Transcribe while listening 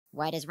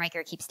Why does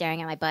Riker keep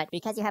staring at my butt?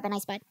 Because you have a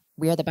nice butt.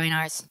 We are the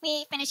Bynars.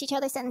 We finish each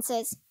other's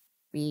sentences.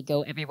 We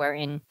go everywhere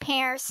in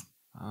Pairs.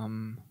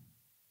 Who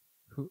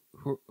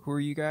are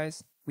you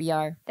guys? We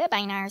are The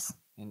Bynars.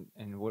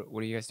 And what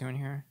are you guys doing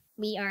here?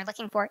 We are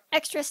looking for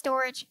extra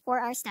storage for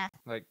our stuff.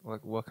 Like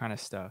what kind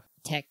of stuff?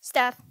 tech.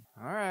 Stuff.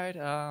 All right.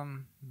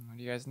 What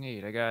do you guys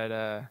need? I got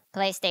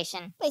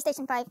PlayStation.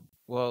 PlayStation 5.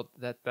 Well,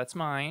 that's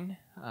mine.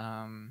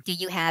 Do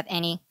you have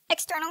any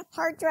external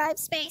hard drive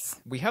space?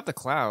 We have the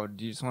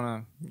cloud. You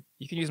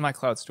can use my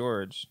cloud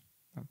storage.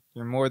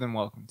 You're more than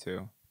welcome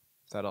to.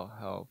 That'll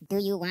help. Do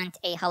you want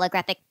a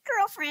holographic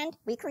girlfriend?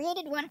 We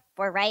created one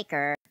for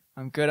Riker.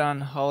 I'm good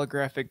on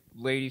holographic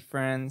lady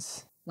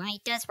friends. Why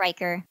does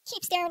Riker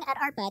keep staring at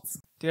our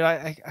butts? Dude,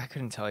 I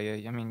couldn't tell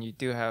you. I mean, you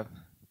do have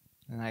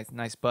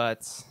nice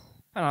butts.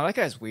 I don't know, that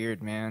guy's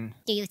weird, man.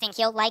 Do you think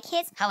he'll like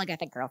his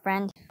holographic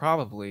girlfriend?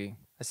 Probably.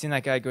 I seen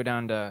that guy go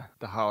down to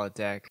the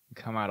holodeck and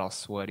come out all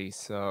sweaty,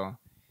 so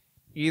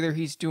either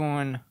he's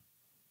doing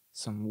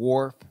some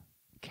warp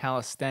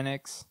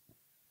calisthenics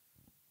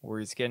or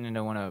he's getting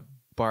into one of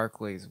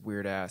Barclay's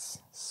weird-ass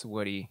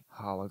sweaty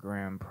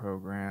hologram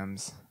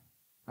programs.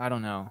 I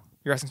don't know.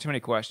 You're asking too many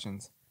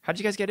questions. How'd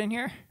you guys get in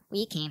here?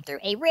 We came through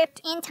a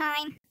rift in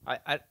time.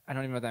 I don't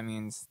even know what that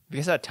means. You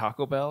guys had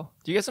Taco Bell?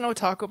 Do you guys know what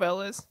Taco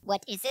Bell is?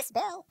 What is this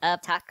bell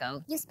of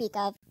taco you speak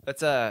of?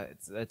 It's a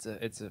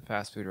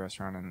fast food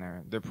restaurant in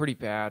there. They're pretty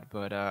bad,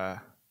 but I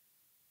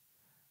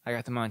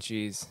got the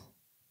munchies,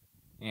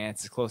 and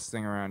it's the closest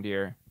thing around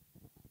here.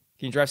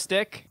 Can you drive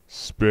stick?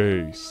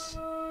 Space.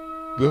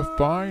 The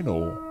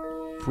final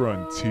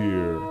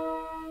frontier.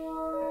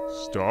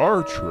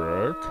 Star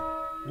Trek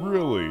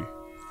really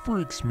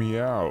freaks me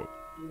out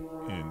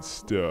and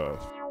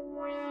stuff.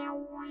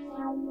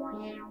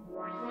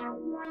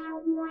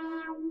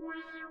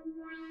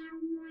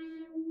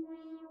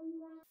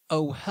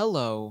 Oh,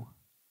 hello,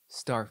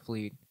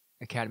 Starfleet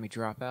Academy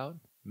Dropout.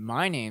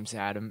 My name's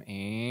Adam,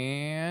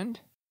 and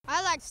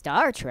I like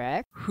Star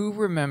Trek. who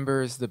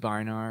remembers the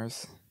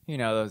Bynars? You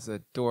know, those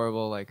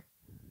adorable, like,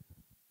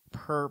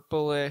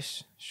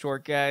 purplish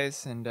short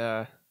guys, and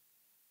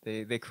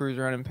they cruise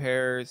around in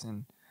pairs,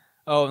 and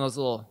and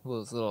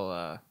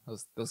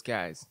those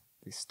guys.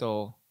 They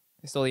stole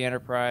the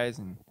Enterprise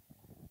and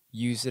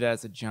used it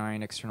as a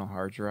giant external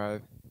hard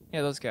drive.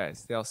 Yeah, those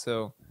guys. They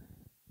also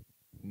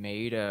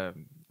made a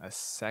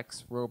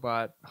sex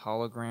robot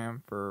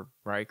hologram for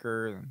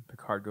Riker, and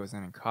Picard goes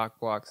in and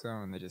cockblocks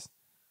them, and they just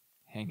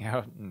hang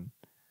out in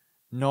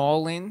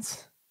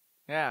Nolans.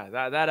 Yeah,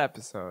 that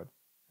episode.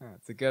 Yeah,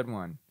 it's a good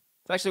one.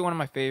 It's actually one of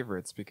my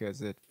favorites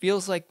because it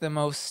feels like the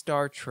most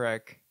Star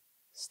Trek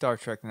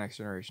The Next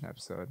Generation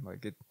episode.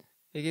 Like it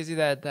gives you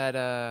that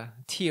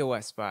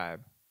TOS vibe.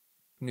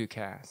 New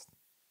cast.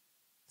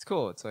 It's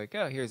cool. It's like,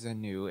 oh, here's a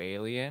new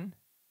alien,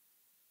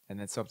 and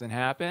then something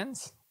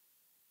happens.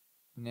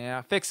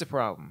 Now fix the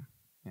problem.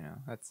 You know,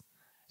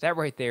 that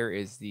right there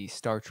is the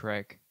Star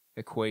Trek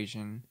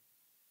equation.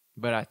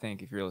 But I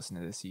think if you're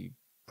listening to this, you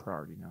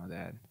probably know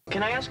that.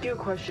 Can I ask you a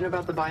question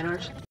about the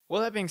Bynars?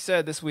 Well, that being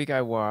said, this week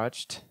I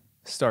watched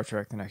Star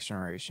Trek The Next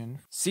Generation,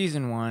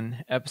 Season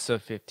 1,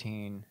 Episode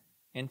 15,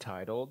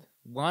 entitled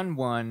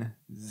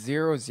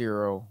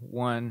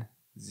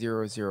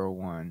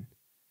 11001001.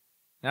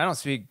 Now, I don't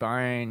speak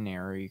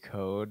binary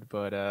code,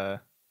 but I'm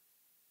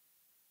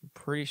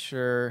pretty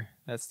sure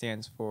that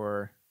stands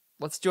for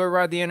let's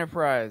joyride the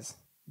Enterprise,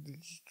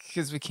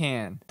 because we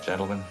can.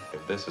 Gentlemen,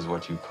 if this is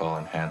what you call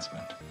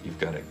enhancement, you've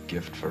got a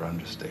gift for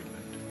understatement.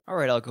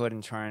 Alright, I'll go ahead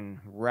and try and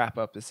wrap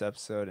up this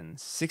episode in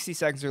 60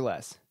 seconds or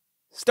less.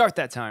 Start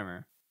that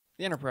timer.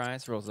 The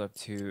Enterprise rolls up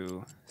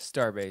to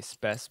Starbase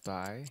Best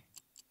Buy,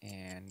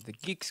 and the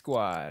Geek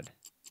Squad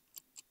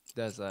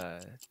does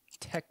a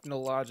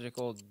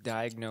technological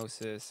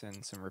diagnosis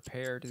and some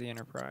repair to the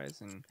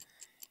Enterprise, and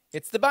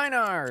it's the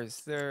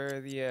Bynars. They're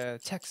the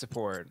tech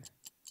support.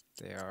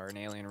 They are an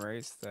alien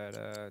race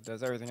that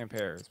does everything in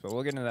pairs, but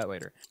we'll get into that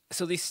later.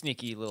 So these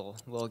sneaky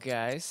little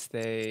guys,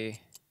 they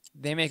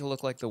make it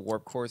look like the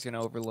warp core is going to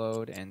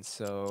overload, and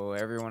so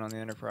everyone on the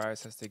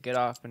Enterprise has to get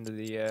off into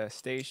the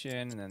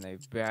station, and then they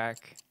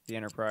back the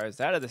Enterprise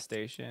out of the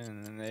station,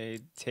 and then they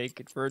take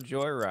it for a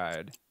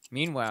joyride.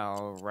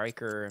 Meanwhile,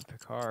 Riker and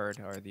Picard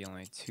are the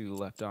only two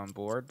left on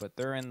board, but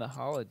they're in the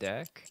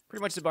holodeck.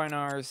 Pretty much the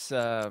Bynars,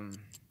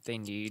 they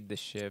need the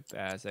ship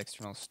as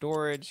external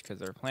storage because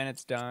their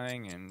planet's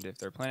dying, and if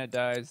their planet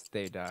dies,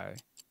 they die.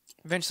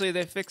 Eventually,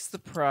 they fix the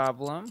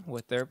problem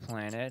with their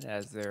planet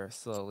as they're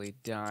slowly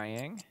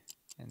dying,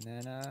 and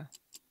then,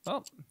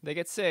 they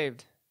get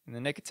saved in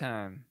the nick of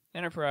time.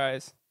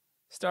 Enterprise,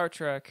 Star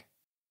Trek.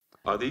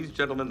 Are these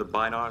gentlemen the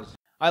Bynars?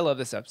 I love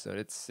this episode.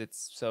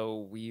 It's so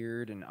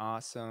weird and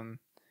awesome.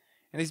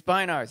 And these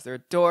Bynars, they're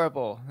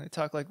adorable. They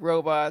talk like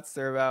robots.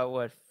 They're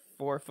about,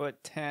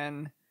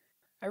 4'10".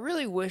 I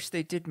really wish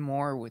they did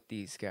more with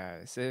these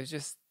guys. It was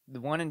just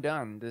the one and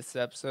done, this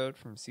episode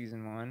from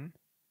Season 1.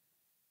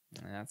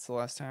 And that's the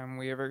last time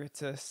we ever get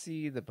to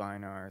see the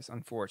Bynars,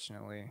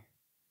 unfortunately.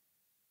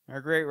 They're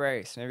a great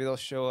race. Maybe they'll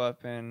show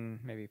up in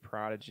maybe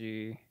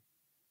Prodigy,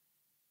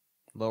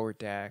 Lower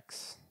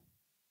Decks.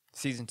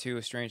 Season 2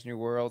 of Strange New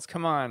Worlds.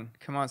 Come on,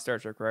 Star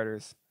Trek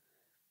writers.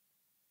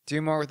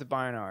 Do more with the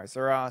Bynars.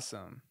 They're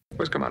awesome.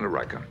 Where's Commander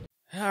Riker?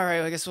 All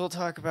right, I guess we'll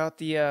talk about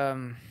the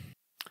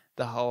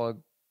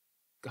holodeck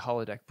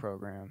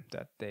program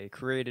that they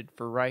created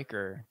for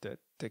Riker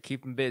to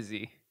keep him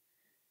busy.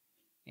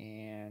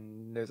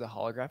 And there's a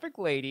holographic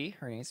lady.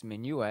 Her name's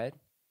Minuet.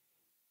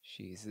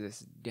 She's this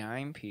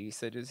dime piece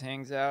that just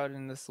hangs out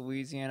in this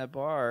Louisiana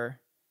bar.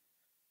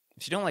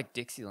 If you don't like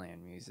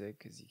Dixieland music,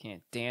 because you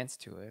can't dance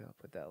to it, I'll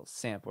put that little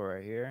sample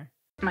right here.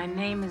 My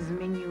name is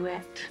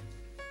Minuet,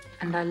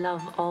 and I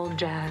love all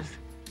jazz,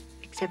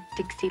 except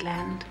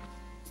Dixieland.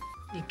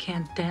 You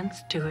can't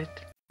dance to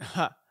it.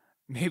 Ha!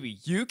 Maybe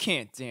you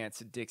can't dance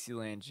to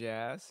Dixieland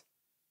jazz.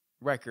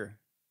 Riker,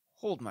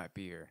 hold my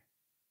beer.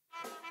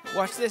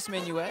 Watch this,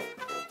 Minuet.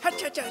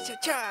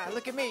 Ha-cha-cha-cha-cha!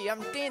 Look at me,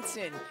 I'm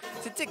dancing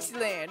to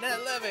Dixieland, and I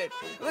love it.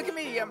 Look at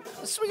me, I'm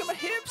swinging my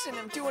hips, and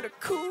I'm doing a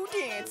cool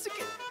dance.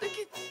 Look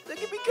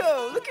at me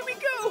go! Look at me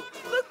go!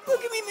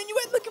 Look at me,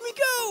 Minuet! Look at me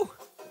go!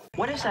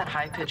 What is that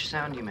high-pitched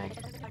sound you make?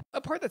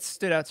 A part that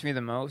stood out to me the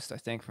most, I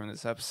think, from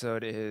this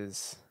episode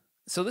is...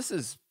 So I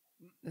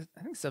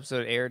think this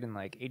episode aired in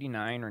like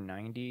 89 or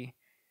 90,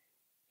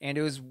 and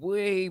it was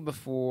way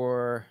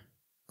before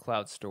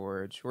cloud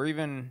storage or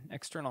even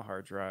external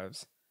hard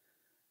drives.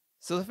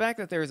 So the fact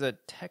that there's a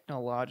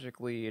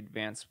technologically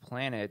advanced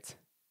planet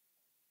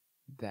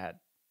that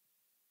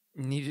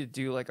needed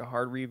to do like a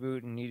hard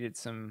reboot and needed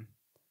some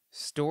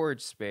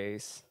storage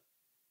space,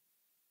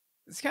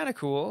 it's kind of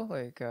cool.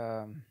 Like,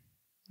 I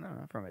don't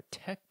know, from a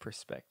tech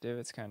perspective,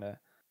 it's kind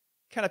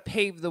of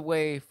paved the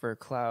way for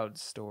cloud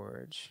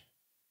storage,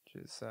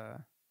 which is,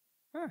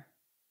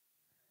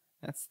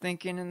 that's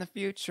thinking in the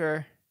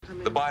future.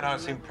 The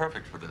Bynars seem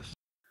perfect for this.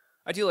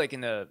 I do like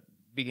in the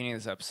beginning of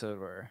this episode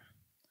where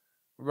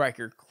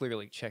Riker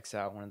clearly checks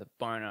out one of the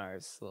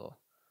Bynars'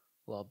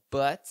 little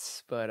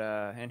butts, but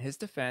in his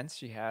defense,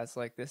 she has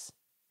like this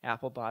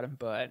apple bottom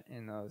butt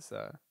and those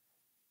I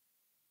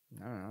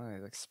don't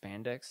know, like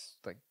spandex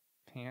like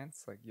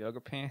pants, like yoga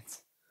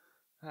pants.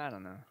 I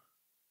don't know.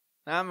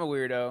 I'm a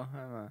weirdo.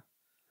 I'm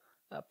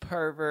a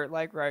pervert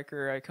like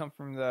Riker. I come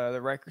from the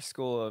Riker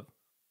school of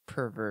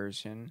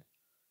perversion.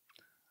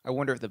 I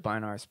wonder if the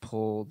Bynars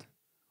pulled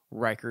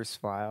Riker's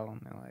file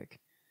and they're like,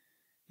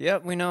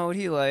 yep, we know what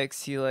he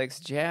likes. He likes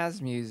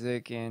jazz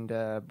music and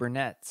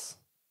brunettes.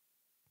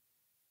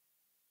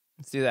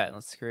 Let's do that.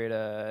 Let's create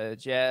a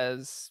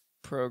jazz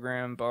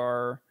program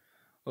bar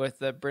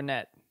with a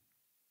brunette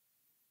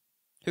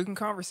who can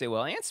conversate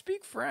well and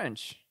speak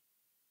French.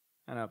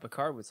 I know,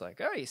 Picard was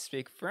like, oh, you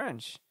speak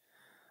French.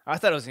 I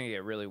thought it was going to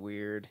get really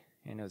weird,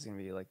 and it was going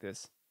to be like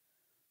this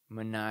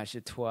menage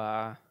a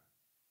trois,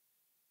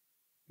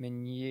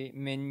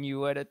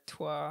 minuet a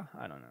trois.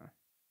 I don't know.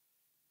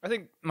 I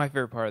think my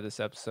favorite part of this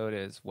episode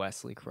is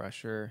Wesley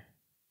Crusher.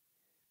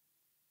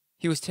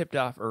 He was tipped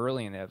off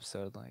early in the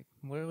episode, like,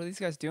 what are these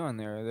guys doing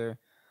there?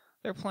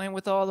 They're playing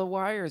with all the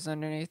wires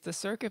underneath the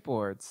circuit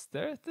boards.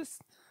 They're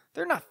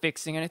not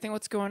fixing anything.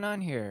 What's going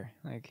on here?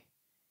 Like,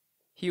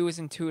 he was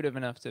intuitive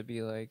enough to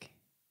be like,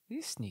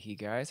 these sneaky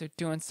guys are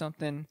doing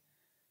something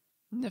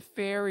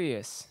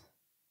nefarious.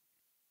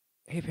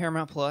 Hey,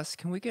 Paramount Plus,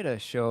 can we get a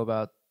show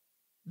about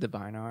the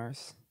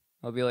Bynars?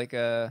 It'll be like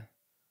a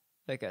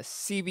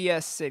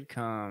CBS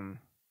sitcom.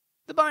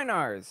 The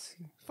Bynars,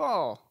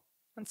 fall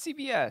on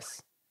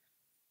CBS.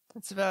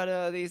 It's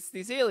about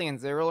these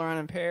aliens. They roll around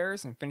in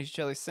pairs and finish each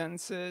other's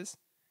sentences,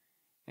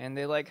 and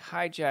they like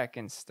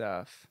hijacking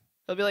stuff.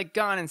 They'll be like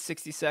gone in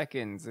 60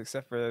 seconds,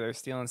 except for they're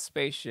stealing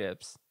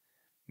spaceships.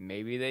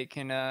 Maybe they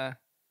can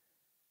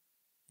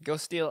go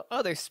steal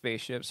other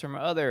spaceships from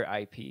other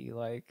IP.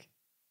 Like,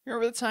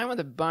 remember the time when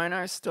the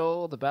Bynars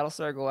stole the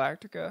Battlestar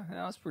Galactica?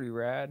 That was pretty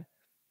rad.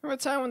 Remember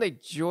the time when they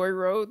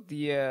joyrode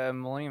the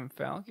Millennium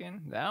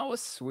Falcon? That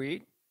was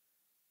sweet.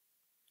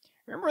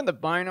 Remember when the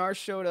Bynars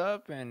showed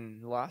up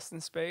and Lost in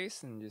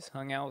Space and just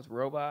hung out with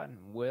Robot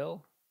and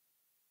Will?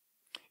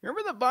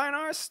 Remember the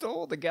Bynars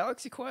stole the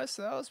Galaxy Quest?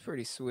 That was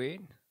pretty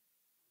sweet.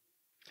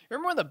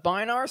 Remember when the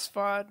Bynars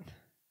fought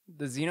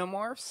the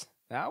Xenomorphs?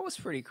 That was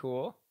pretty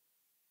cool.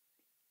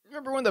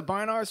 Remember when the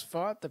Bynars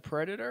fought the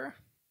Predator?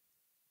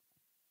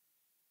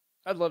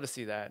 I'd love to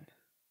see that.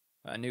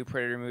 A new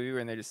Predator movie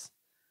where they're just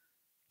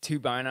two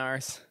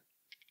Bynars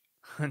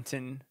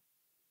hunting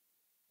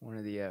one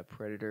of the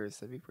Predators.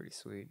 That'd be pretty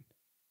sweet.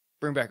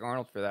 Bring back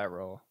Arnold for that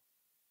role.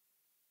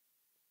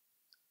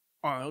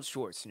 Arnold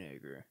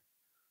Schwarzenegger,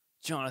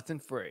 Jonathan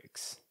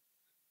Frakes,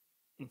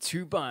 and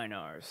two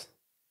Bynars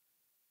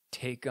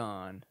take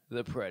on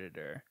the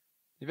Predator.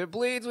 If it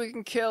bleeds, we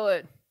can kill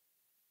it.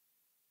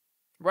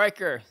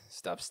 Riker,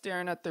 stop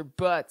staring at their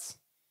butts,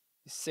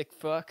 you sick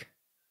fuck.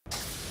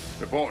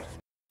 Report.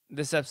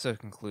 This episode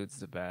concludes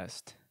the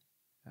best.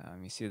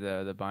 You see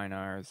the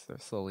Bynars, they're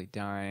slowly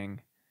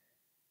dying.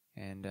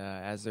 And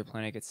as their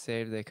planet gets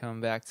saved, they come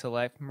back to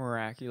life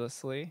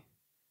miraculously.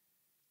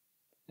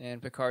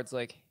 And Picard's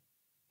like,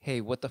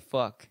 hey, what the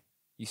fuck?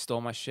 You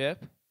stole my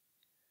ship?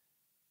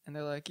 And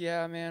they're like,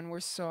 yeah, man, we're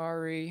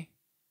sorry.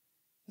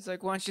 He's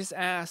like, why don't you just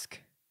ask?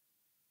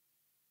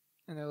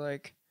 And they're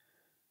like,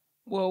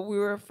 well, we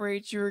were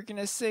afraid you were going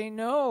to say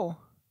no.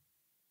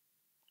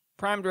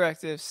 Prime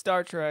Directive,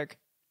 Star Trek.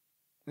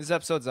 This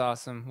episode's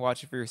awesome.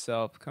 Watch it for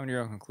yourself. Come to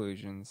your own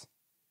conclusions.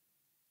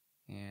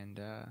 And,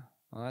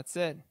 well, that's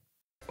it.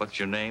 What's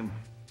your name?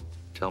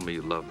 Tell me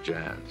you love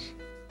jazz.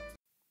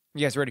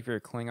 You guys ready for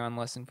your Klingon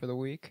lesson for the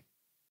week?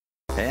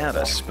 How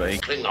to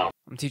speak. I'm going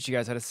to teach you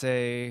guys how to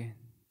say,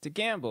 to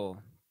gamble,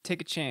 take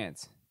a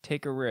chance,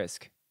 take a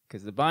risk.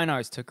 Because the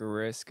Bynars took a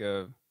risk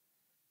of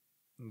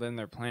letting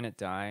their planet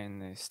die,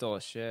 and they stole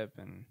a ship,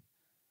 and,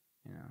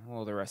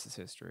 well, the rest is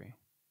history.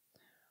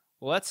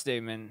 Well, that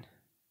statement,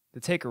 to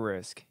take a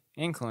risk,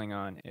 in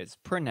Klingon, is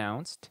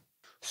pronounced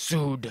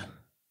Sud.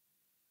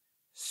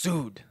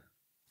 Sud.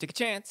 Take a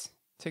chance,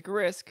 take a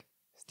risk,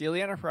 steal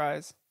the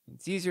Enterprise.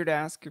 It's easier to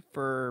ask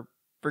for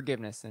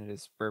forgiveness than it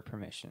is for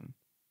permission.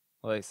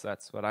 Well, at least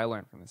that's what I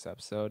learned from this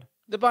episode.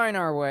 The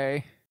Bynar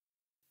way.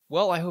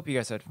 Well, I hope you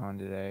guys had fun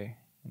today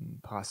and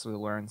possibly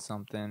learned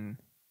something.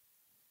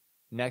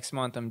 Next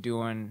month, I'm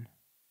doing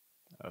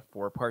a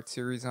 4-part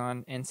series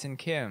on Ensign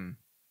Kim.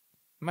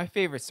 My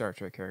favorite Star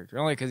Trek character,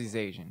 only because he's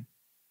Asian.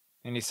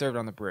 And he served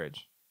on the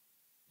bridge.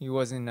 He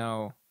wasn't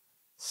no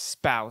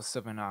spouse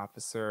of an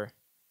officer.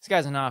 This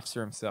guy's an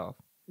officer himself.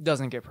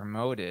 Doesn't get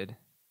promoted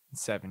in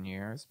 7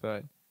 years,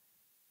 but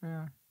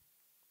yeah,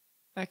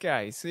 that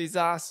guy, he's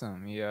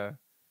awesome. He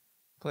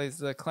plays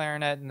the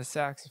clarinet and the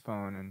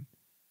saxophone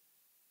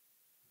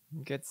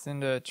and gets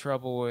into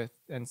trouble with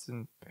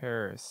Ensign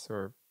Paris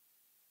or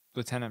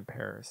Lieutenant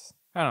Paris.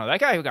 I don't know, that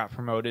guy who got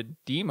promoted,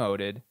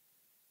 demoted,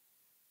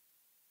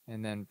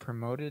 and then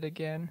promoted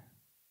again.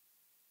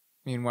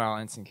 Meanwhile,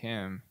 Ensign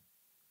Kim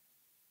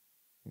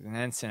is an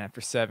ensign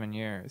after 7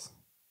 years.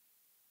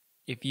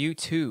 If you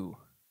too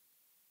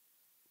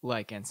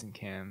like Ensign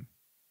Kim,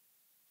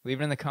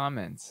 leave it in the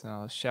comments.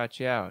 I'll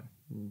shout you out.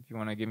 If you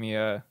want to give me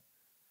a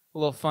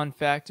little fun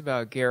fact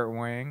about Garrett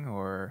Wang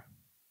or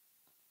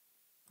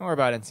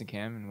about Ensign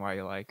Kim and why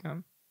you like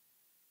him,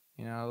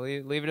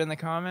 leave it in the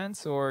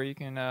comments, or you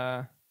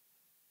can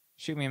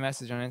shoot me a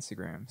message on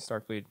Instagram,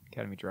 Starfleet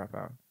Academy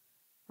Dropout.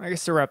 I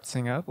guess to wrap this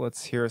thing up,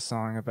 let's hear a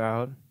song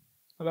about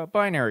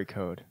binary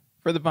code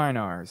for the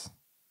Bynars.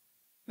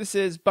 This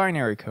is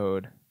Binary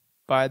Code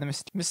by the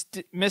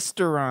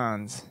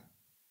Mysterons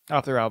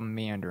off their album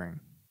Meandering.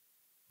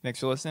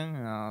 Thanks for listening,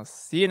 and I'll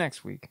see you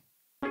next week.